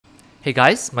Hey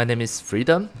guys, my name is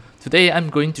Freedom. Today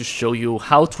I'm going to show you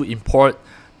how to import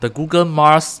the Google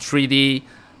Mars 3D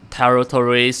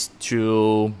territories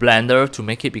to Blender to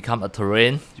make it become a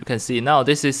terrain. You can see now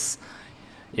this is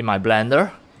in my Blender.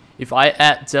 If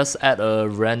I just add a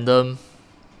random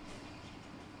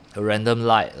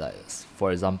light, like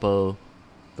for example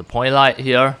the point light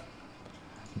here,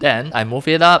 then I move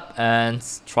it up and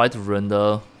try to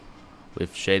render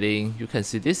with shading. You can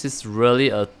see this is really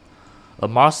a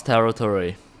Mars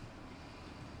territory.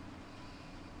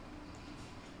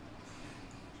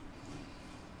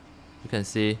 You can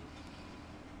see,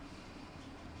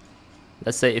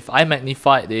 let's say if I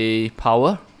magnify the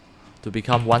power to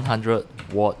become 100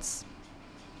 watts,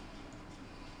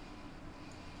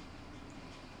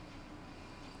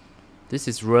 this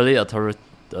is really a terrain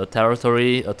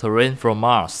from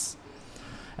Mars.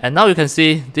 And now you can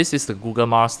see this is the Google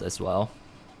Mars as well.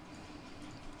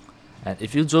 And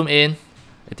if you zoom in,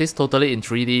 it is totally in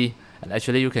 3D, and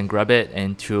actually you can grab it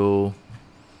into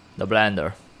the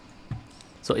Blender.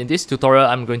 So in this tutorial,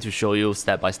 I'm going to show you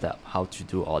step by step how to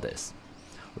do all this.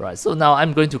 Right, so now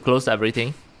I'm going to close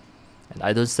everything, and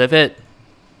I don't save it.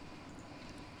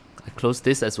 I close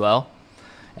this as well,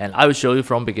 and I will show you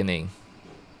from beginning.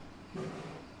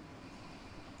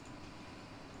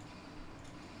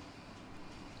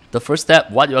 The first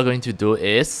step, what you are going to do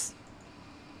is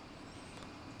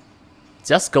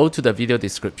just go to the video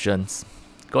descriptions,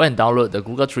 go and download the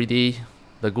Google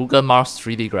Mars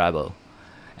 3D Grabber.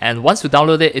 And once you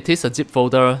download it, it is a zip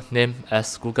folder named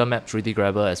as Google Map 3D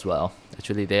Grabber as well.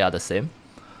 Actually, they are the same.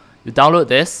 You download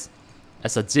this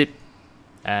as a zip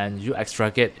and you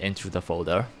extract it into the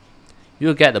folder.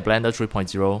 You'll get the Blender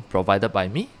 3.0 provided by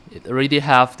me. It already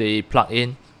have the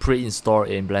plugin pre-installed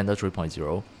in Blender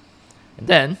 3.0. And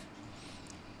then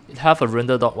it have a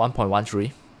RenderDoc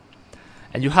 1.13.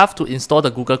 And you have to install the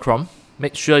Google Chrome.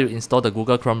 Make sure you install the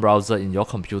Google Chrome browser in your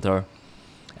computer,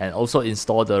 and also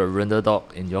install the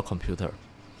RenderDoc in your computer.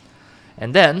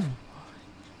 And then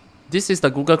this is the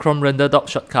Google Chrome RenderDoc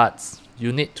shortcuts.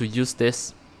 You need to use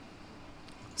this.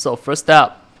 So first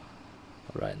step,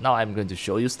 alright, now I'm going to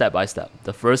show you step by step.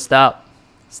 The first step,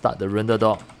 start the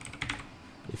RenderDoc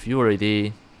if you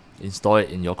already install it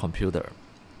in your computer.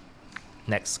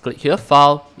 Next, click here,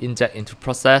 File, Inject into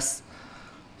Process.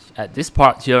 At this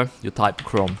part here, you type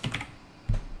Chrome.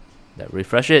 Then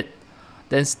refresh it.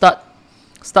 Then start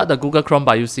the Google Chrome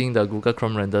by using the Google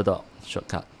Chrome RenderDoc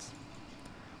shortcut.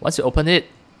 Once you open it,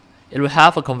 it will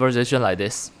have a conversation like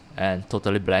this and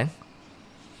totally blank.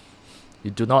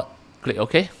 You do not click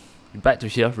OK. You back to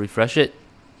here, refresh it.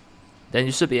 Then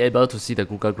you should be able to see the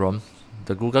Google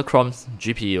Chrome's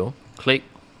GPU. Click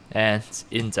and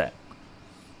inject.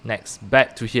 Next,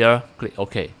 back to here, click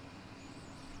OK.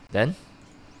 Then,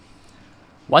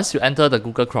 once you enter the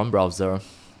Google Chrome browser,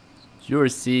 you will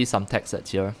see some text at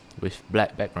here with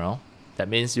black background. That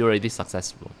means you're already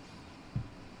successful.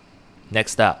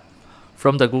 Next step,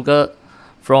 from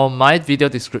my video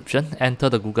description, enter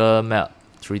the Google Map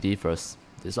 3D first.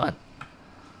 This one,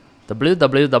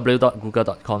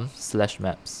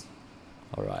 www.google.com/maps.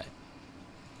 Alright.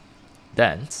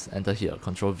 Then enter here,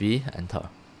 Ctrl V, enter.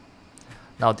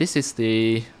 Now this is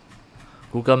the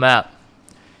Google Map.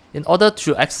 In order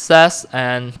to access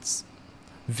and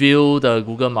view the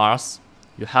Google Mars,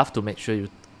 you have to make sure you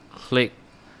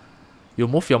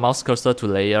move your mouse cursor to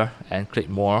layer and click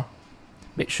more.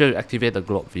 Make sure you activate the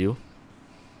globe view.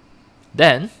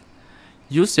 Then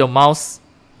use your mouse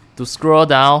to scroll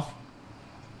down.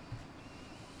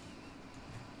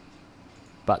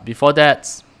 But before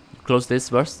that, close this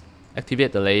first,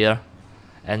 activate the layer,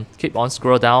 and keep on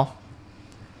scroll down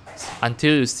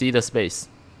until you see the space.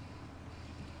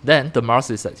 Then the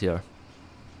Mars is at here.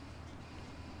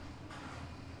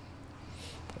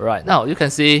 Right, now you can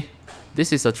see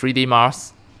this is a 3D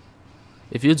Mars.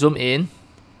 If you zoom in,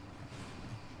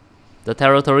 the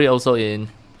territory also in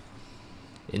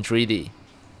 3D.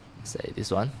 Say this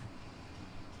one.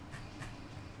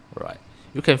 Right,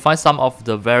 you can find some of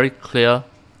the very clear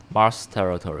Mars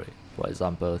territory. For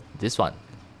example, this one.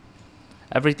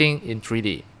 Everything in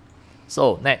 3D.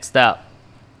 So next step,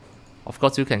 of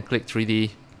course you can click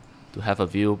 3D to have a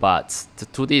view, but the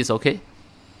 2D is okay.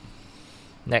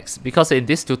 Next, because in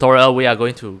this tutorial we are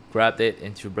going to grab it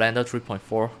into Blender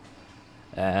 3.4,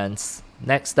 and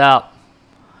next step,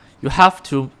 you have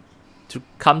to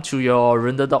come to your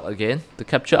RenderDoc again. The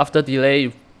capture after delay,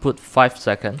 you put 5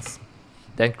 seconds,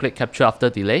 then click capture after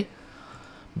delay,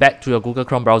 back to your Google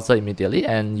Chrome browser immediately,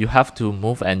 and you have to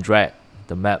move and drag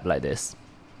the map like this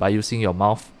by using your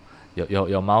mouse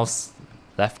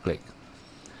left click.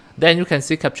 Then you can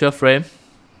see capture frame.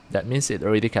 That means it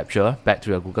already captured back to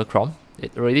your Google Chrome.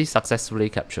 it already successfully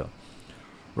captured.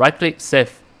 Right click,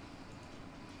 save.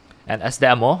 And as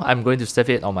demo, I'm going to save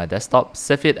it on my desktop.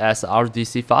 Save it as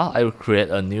RDC file. I will create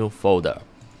a new folder.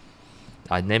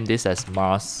 I name this as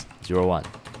Mars01.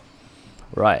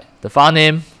 Right, the file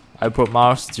name, I put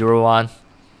Mars01.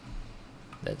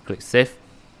 Then click save.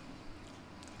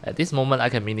 At this moment, I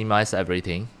can minimize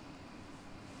everything.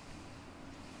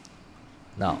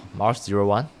 Now,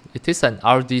 Mars01, it is an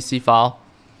RDC file.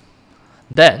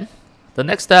 Then, the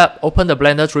next step, open the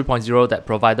Blender 3.0 that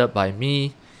provided by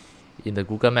me in the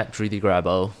Google Map 3D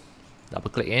Grabber. Double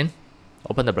click in,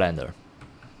 open the Blender.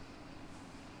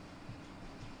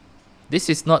 This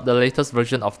is not the latest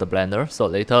version of the Blender, so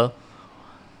later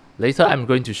I'm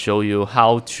going to show you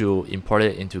how to import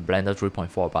it into Blender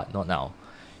 3.4, but not now.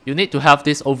 You need to have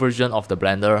this old version of the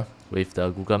Blender with the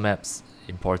Google Maps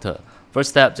importer.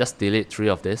 First step, just delete 3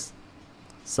 of this.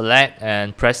 Select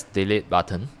and press delete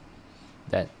button.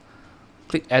 Then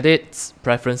click edit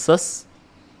preferences.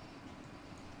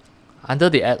 Under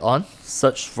the add-on,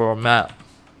 search for map.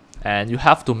 And you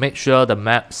have to make sure the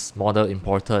maps model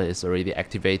importer is already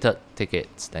activated. Take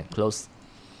it, then close.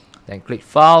 Then click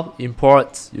file,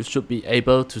 import. You should be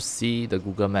able to see the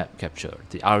Google Map capture,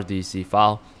 the RDC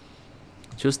file.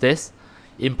 Choose this.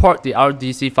 Import the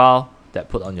RDC file that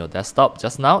put on your desktop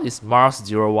just now is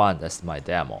Mars01. That's my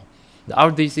demo. The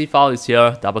RDC file is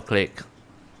here. Double click.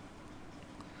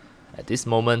 At this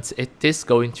moment, it is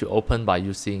going to open by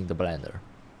using the Blender.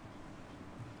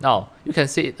 Now you can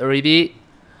see it already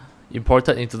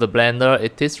imported into the Blender.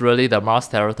 It is really the Mars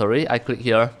territory. I click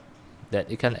here,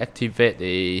 that it can activate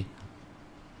the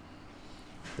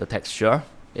texture.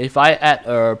 If I add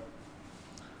a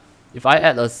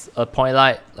point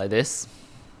light like this,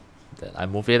 then I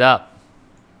move it up.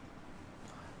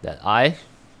 Then I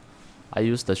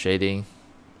use the shading.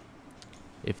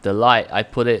 If the light, I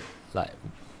put it like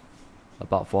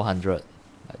about 400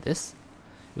 like this.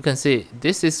 You can see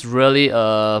this is really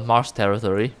a Mars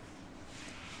territory.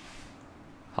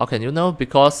 How can you know?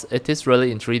 Because it is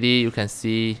really in 3D. You can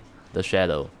see the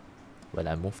shadow when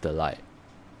I move the light.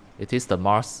 It is the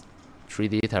Mars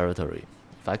 3D territory.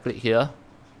 If I click here,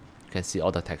 you can see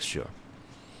all the texture.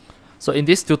 So in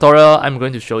this tutorial, I'm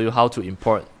going to show you how to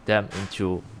import them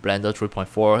into Blender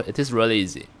 3.4. It is really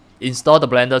easy. Install the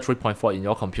Blender 3.4 in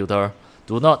your computer.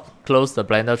 Do not close the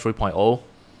Blender 3.0.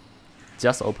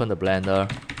 Just open the Blender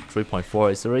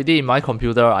 3.4. It's already in my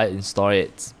computer. I install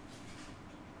it.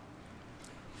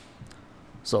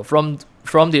 So from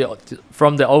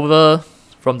the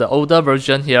older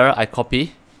version here, I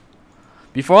copy.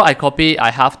 Before I copy, I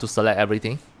have to select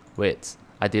everything. Wait,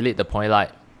 I delete the point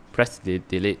light. Press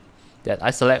delete. Then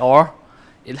I select all.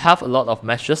 It have a lot of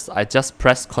meshes. I just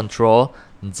press Ctrl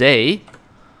J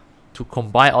to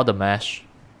combine all the mesh.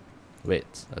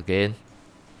 Wait, again.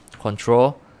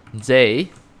 Ctrl J.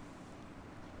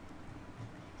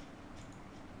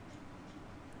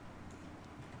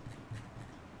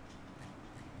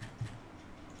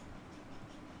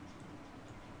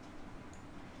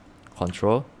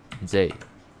 Ctrl J.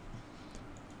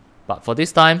 But for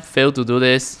this time, fail to do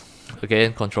this.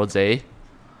 Again, Ctrl J.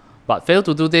 But fail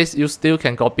to do this, you still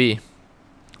can copy.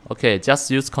 Okay, just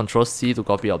use Ctrl C to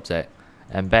copy object.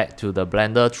 And back to the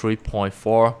Blender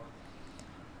 3.4.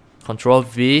 Ctrl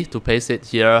V to paste it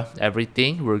here.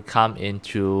 Everything will come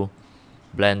into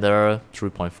Blender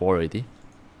 3.4 already.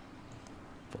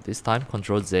 For this time,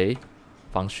 Ctrl Z.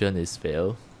 Function is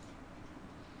failed.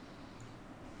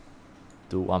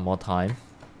 Do one more time.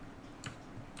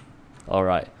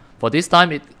 Alright. For this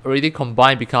time, it already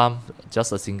combined, become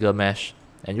just a single mesh.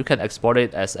 And you can export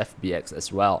it as FBX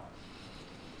as well.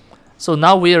 So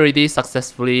now we already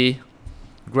successfully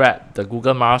grabbed the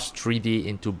Google Mars 3D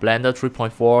into Blender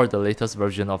 3.4, the latest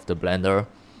version of the Blender.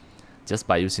 Just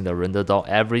by using the RenderDoc,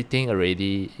 everything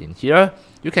already in here.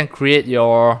 You can create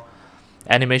your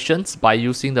animations by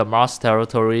using the Mars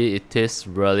territory. It is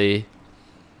really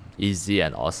easy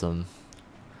and awesome.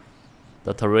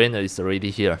 The terrain is already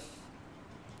here.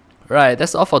 Right,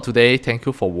 that's all for today. Thank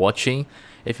you for watching.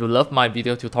 If you love my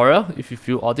video tutorial, if you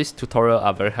feel all these tutorials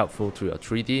are very helpful to your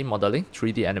 3D modeling,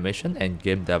 3D animation and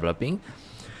game developing,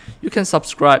 you can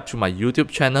subscribe to my YouTube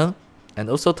channel and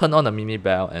also turn on the mini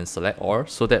bell and select all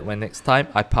so that when next time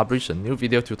I publish a new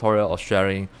video tutorial or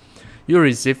sharing, you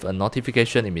receive a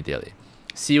notification immediately.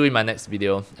 See you in my next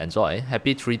video. Enjoy.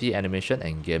 Happy 3D animation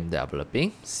and game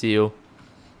developing. See you.